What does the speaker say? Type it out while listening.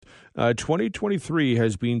2023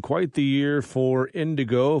 has been quite the year for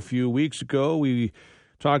Indigo. A few weeks ago, we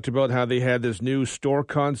talked about how they had this new store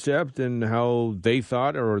concept and how they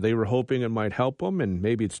thought or they were hoping it might help them, and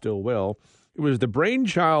maybe it still will. It was the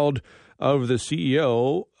brainchild of the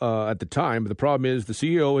CEO at the time. But the problem is the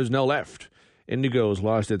CEO has now left. Indigo has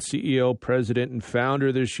lost its CEO, president, and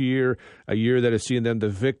founder this year, a year that has seen them the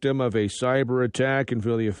victim of a cyber attack and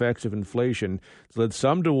feel the effects of inflation. It's led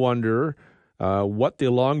some to wonder what the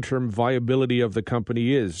long-term viability of the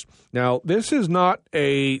company is. Now, this is not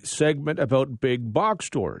a segment about big box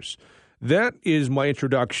stores. That is my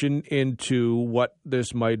introduction into what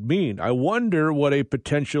this might mean. I wonder what a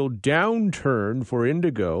potential downturn for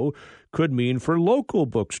Indigo could mean for local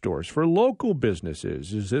bookstores, for local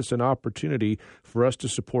businesses. Is this an opportunity for us to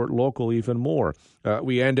support local even more?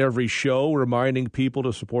 We end every show reminding people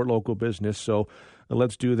to support local business, so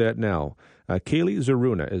let's do that now. Kaylee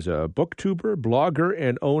Zaruna is a booktuber, blogger,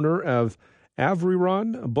 and owner of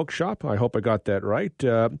Avriron Bookshop. I hope I got that right.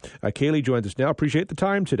 Kaylee joins us now. Appreciate the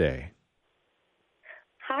time today.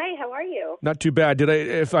 Hi, how are you? Not too bad.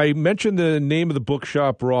 If I mentioned the name of the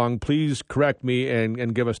bookshop wrong, please correct me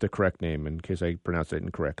and give us the correct name in case I pronounced it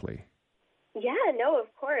incorrectly. Yeah, no,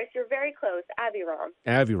 of course. You're very close. Avriron.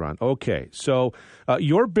 Avriron. Okay. So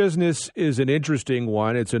your business is an interesting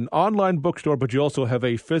one. It's an online bookstore, but you also have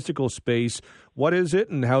a physical space. What is it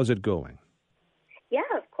and how's it going? Yeah,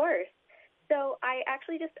 of course. So I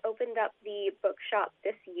actually just opened up the bookshop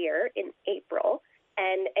this year in April,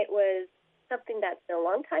 and it was something that's been a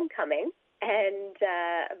long time coming and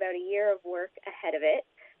about a year of work ahead of it.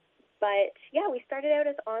 But yeah, we started out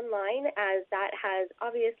as online, as that has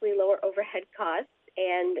obviously lower overhead costs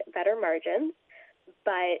and better margins,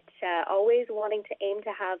 but always wanting to aim to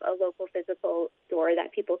have a local physical store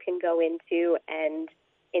that people can go into and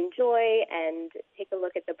enjoy and take a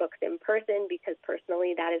look at the books in person, because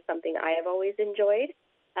personally that is something I have always enjoyed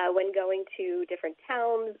when going to different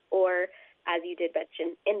towns, or as you did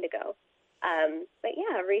mention, Indigo. But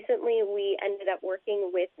yeah, recently we ended up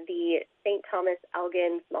working with the St. Thomas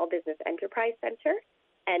Elgin Small Business Enterprise Center,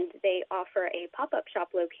 and they offer a pop-up shop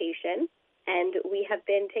location, and we have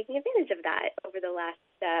been taking advantage of that over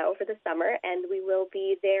the summer, and we will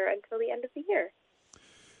be there until the end of the year.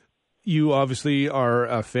 You obviously are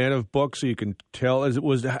a fan of books, so you can tell.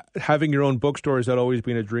 Having your own bookstore, has that always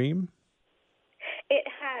been a dream? It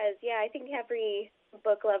has, yeah. I think every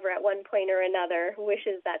book lover at one point or another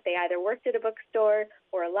wishes that they either worked at a bookstore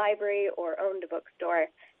or a library or owned a bookstore,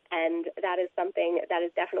 and that is something that is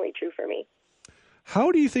definitely true for me.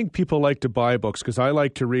 How do you think people like to buy books? Because I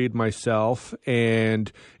like to read myself, and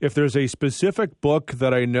if there's a specific book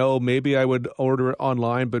that I know, maybe I would order it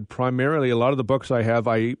online, but primarily a lot of the books I have,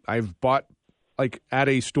 I've bought like at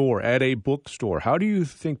a store, at a bookstore. How do you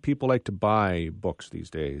think people like to buy books these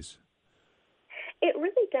days? It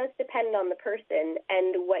really does depend on the person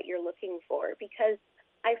and what you're looking for, because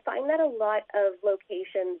I find that a lot of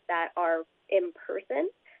locations that are in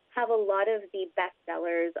person have a lot of the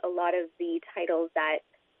bestsellers, a lot of the titles that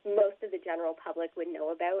most of the general public would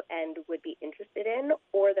know about and would be interested in,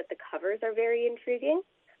 or that the covers are very intriguing.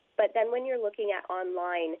 But then when you're looking at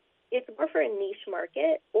online, it's more for a niche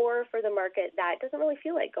market or for the market that doesn't really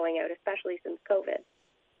feel like going out, especially since COVID.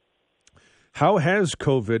 How has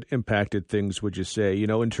COVID impacted things, would you say,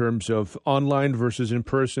 in terms of online versus in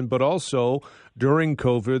person, but also during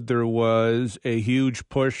COVID, there was a huge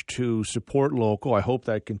push to support local. I hope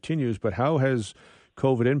that continues, but how has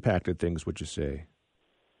COVID impacted things, would you say?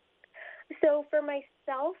 So for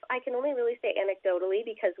myself, I can only really say anecdotally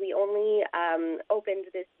because we only opened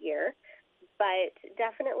this year, but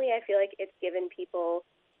definitely I feel like it's given people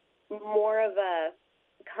more of a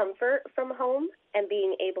comfort from home and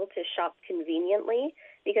being able to shop conveniently,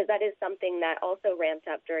 because that is something that also ramped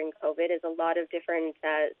up during COVID, is a lot of different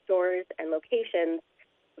stores and locations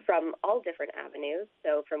from all different avenues,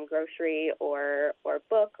 so from grocery or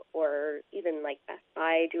book or even like Best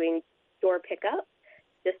Buy doing store pickup,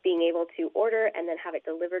 just being able to order and then have it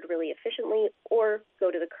delivered really efficiently or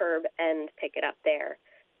go to the curb and pick it up there.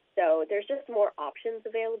 So there's just more options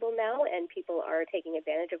available now, and people are taking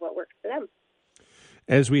advantage of what works for them.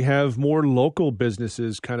 As we have more local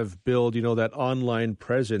businesses kind of build, that online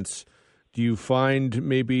presence, do you find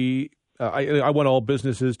maybe I want all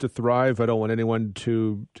businesses to thrive. I don't want anyone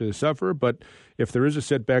to suffer. But if there is a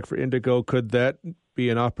setback for Indigo, could that be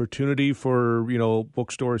an opportunity for,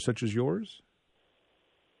 bookstores such as yours?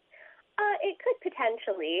 It could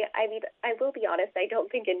potentially. I mean, I will be honest, I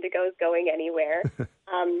don't think Indigo is going anywhere.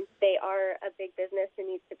 They are a big business who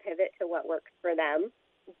needs to pivot to what works for them.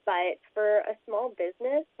 But for a small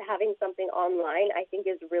business, having something online, I think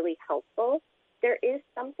is really helpful. There is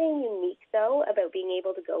something unique, though, about being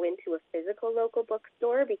able to go into a physical local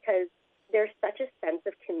bookstore because there's such a sense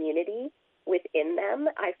of community within them.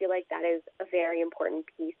 I feel like that is a very important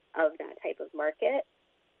piece of that type of market.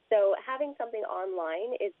 So having something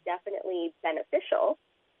online is definitely beneficial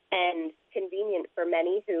and convenient for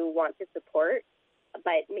many who want to support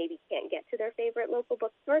but maybe can't get to their favorite local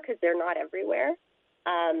bookstore because they're not everywhere.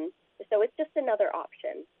 So it's just another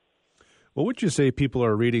option. What would you say people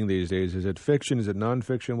are reading these days? Is it fiction? Is it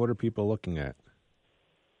nonfiction? What are people looking at?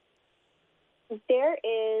 There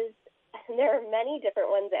are many different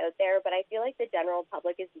ones out there, but I feel like the general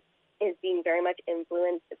public is being very much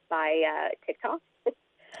influenced by TikTok.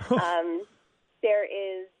 There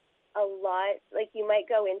is a lot, like you might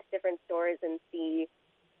go into different stores and see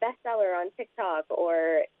bestseller on TikTok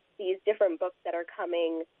or these different books that are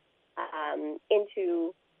coming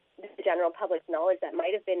into the general public's knowledge that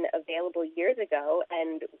might have been available years ago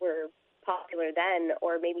and were popular then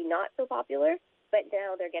or maybe not so popular, but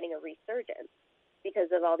now they're getting a resurgence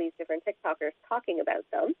because of all these different TikTokers talking about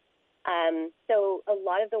them. So a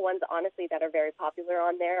lot of the ones, honestly, that are very popular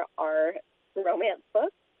on there are romance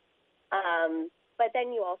books. But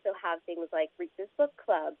then you also have things like Reese's Book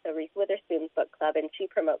Club, so Reese Witherspoon's book club, and she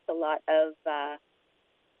promotes a lot of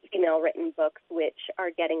female-written books, which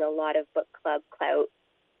are getting a lot of book club clout.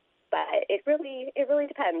 But it really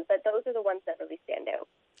depends. But those are the ones that really stand out.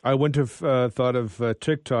 I wouldn't have thought of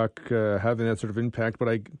TikTok having that sort of impact, but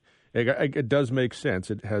it does make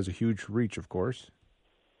sense. It has a huge reach, of course.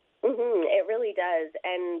 Mm-hmm, it really does.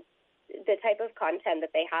 And the type of content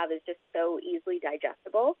that they have is just so easily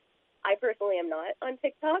digestible. I personally am not on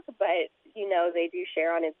TikTok, but, they do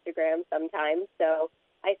share on Instagram sometimes, so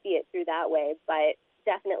I see it through that way. But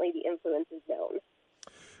definitely the influence is known.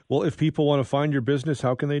 Well, if people want to find your business,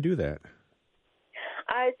 how can they do that?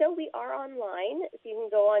 So we are online. So you can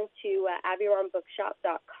go on to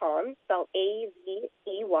avironbookshop.com, spelled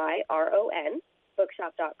AVEYRON,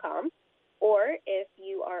 bookshop.com. Or if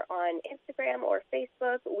you are on Instagram or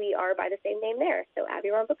Facebook, we are by the same name there, so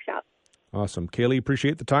Aviron Bookshop. Awesome. Kaylee,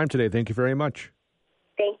 appreciate the time today. Thank you very much.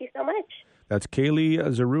 Thank you so much. That's Kaylee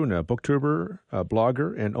Zaruna, booktuber,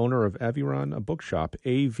 blogger, and owner of Aviron Bookshop,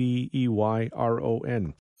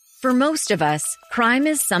 AVEYRON. For most of us, crime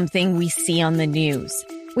is something we see on the news.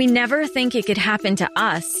 We never think it could happen to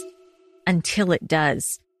us until it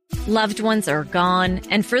does. Loved ones are gone,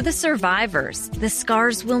 and for the survivors, the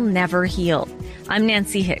scars will never heal. I'm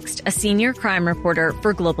Nancy Hixt, a senior crime reporter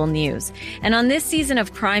for Global News. And on this season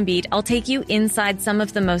of Crime Beat, I'll take you inside some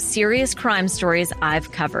of the most serious crime stories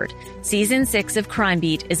I've covered. Season 6 of Crime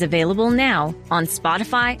Beat is available now on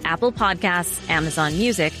Spotify, Apple Podcasts, Amazon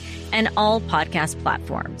Music, and all podcast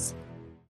platforms.